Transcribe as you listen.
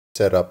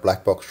Set up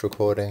BlackBox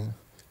recording.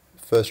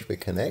 First we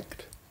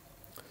connect.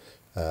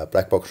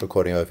 BlackBox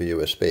recording over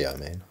USB, I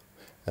mean.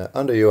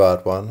 Under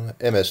UART1,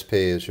 MSP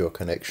is your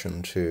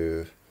connection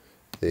to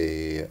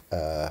the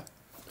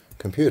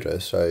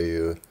computer, so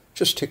you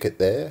just tick it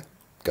there,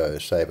 go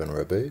save and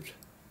reboot,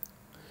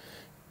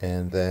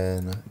 and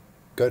then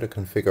go to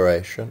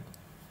configuration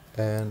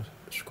and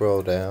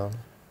scroll down.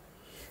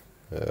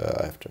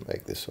 I have to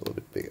make this a little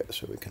bit bigger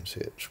so we can see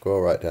it.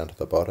 Scroll right down to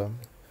the bottom,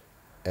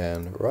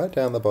 and right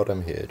down the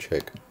bottom here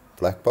check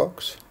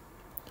BlackBox,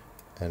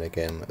 and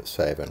again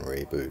save and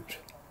reboot.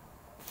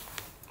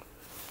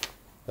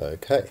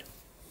 Okay,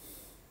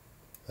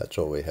 that's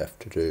all we have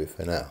to do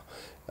for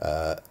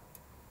now.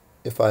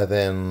 If I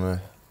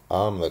then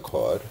arm the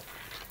quad,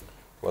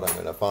 what I'm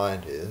going to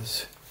find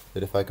is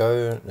that if I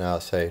go now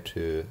say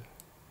to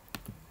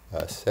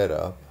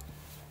setup,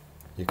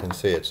 you can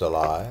see it's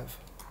alive,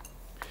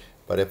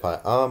 but if I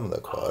arm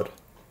the quad,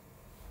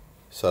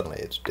 suddenly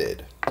it's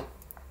dead.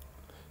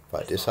 If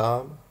I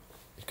disarm,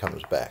 it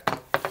comes back.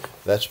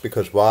 That's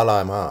because while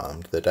I'm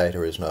armed, the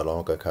data is no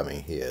longer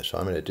coming here, so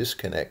I'm going to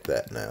disconnect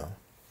that now.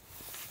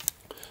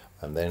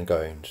 I'm then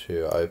going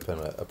to open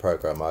a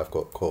program I've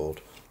got called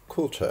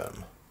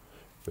CoolTerm,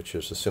 which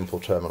is a simple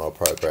terminal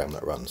program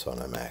that runs on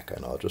a Mac,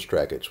 and I'll just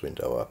drag its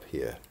window up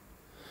here.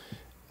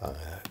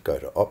 Go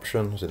to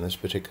options. In this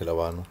particular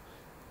one,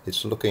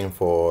 it's looking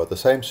for the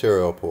same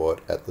serial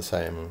port at the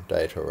same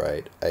data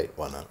rate,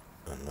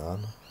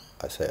 8119.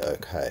 I say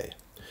OK.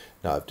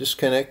 Now I've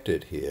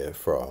disconnected here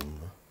from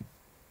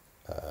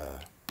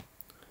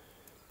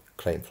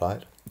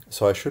CleanFlight,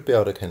 so I should be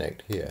able to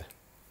connect here,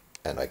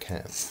 and I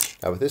can.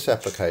 Now with this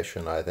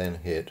application I then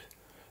hit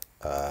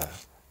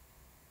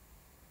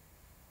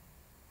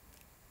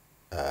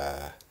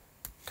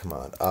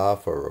Command R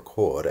for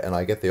record, and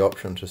I get the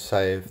option to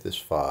save this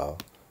file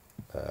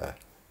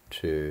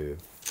to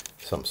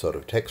some sort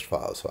of text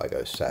file, so I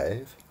go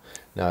save.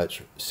 Now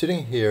it's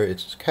sitting here,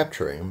 it's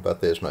capturing, but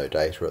there's no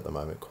data at the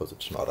moment because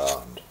it's not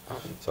armed.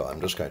 So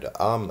I'm just going to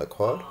arm the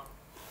quad,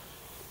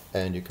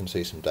 and you can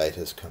see some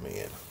data's coming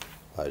in.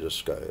 I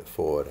just go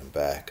forward and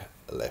back,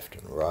 left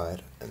and right,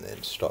 and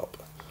then stop.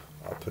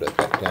 I'll put it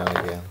back down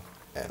again,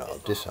 and I'll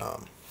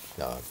disarm.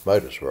 Now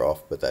motors were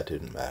off, but that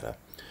didn't matter.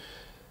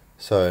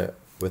 So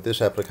with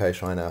this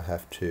application I now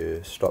have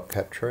to stop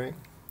capturing.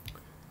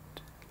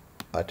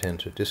 I tend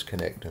to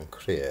disconnect and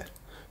clear.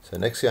 So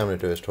next thing I'm going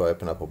to do is to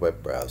open up a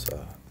web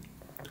browser.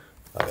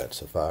 I got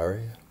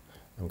Safari.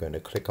 I'm going to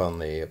click on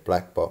the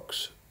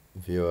BlackBox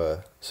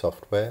viewer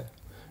software,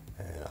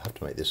 and I have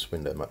to make this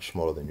window much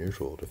smaller than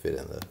usual to fit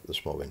in the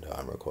small window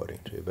I'm recording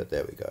to, but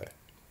there we go.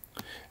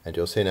 And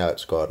you'll see now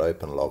it's got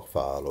open log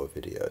file or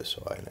video,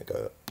 so I'm going to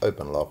go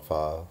open log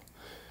file.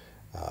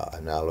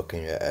 I'm now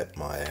looking at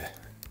my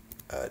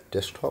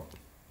desktop,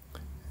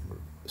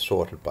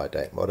 sorted by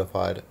date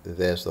modified.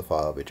 There's the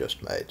file we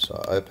just made, so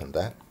I opened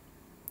that,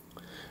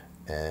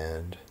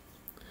 and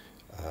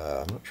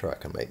I'm not sure I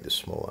can make this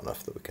small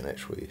enough that we can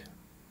actually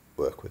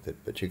work with it,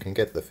 but you can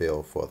get the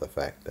feel for the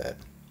fact that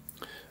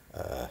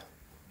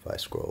if I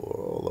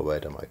scroll all the way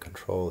to my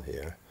control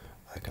here,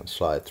 I can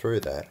slide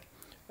through that,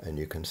 and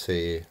you can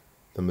see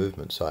the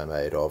movements I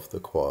made of the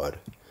quad,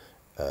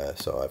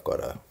 so I've got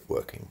a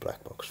working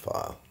BlackBox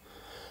file.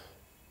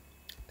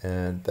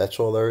 And that's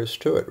all there is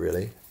to it,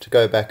 really. To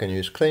go back and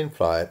use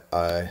CleanFlight,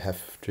 I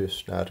have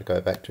just now to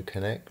go back to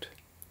connect,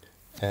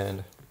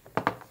 and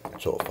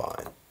it's all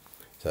fine.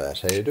 So that's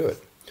how you do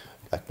it.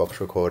 BlackBox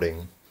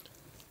recording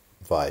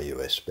via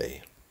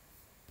USB.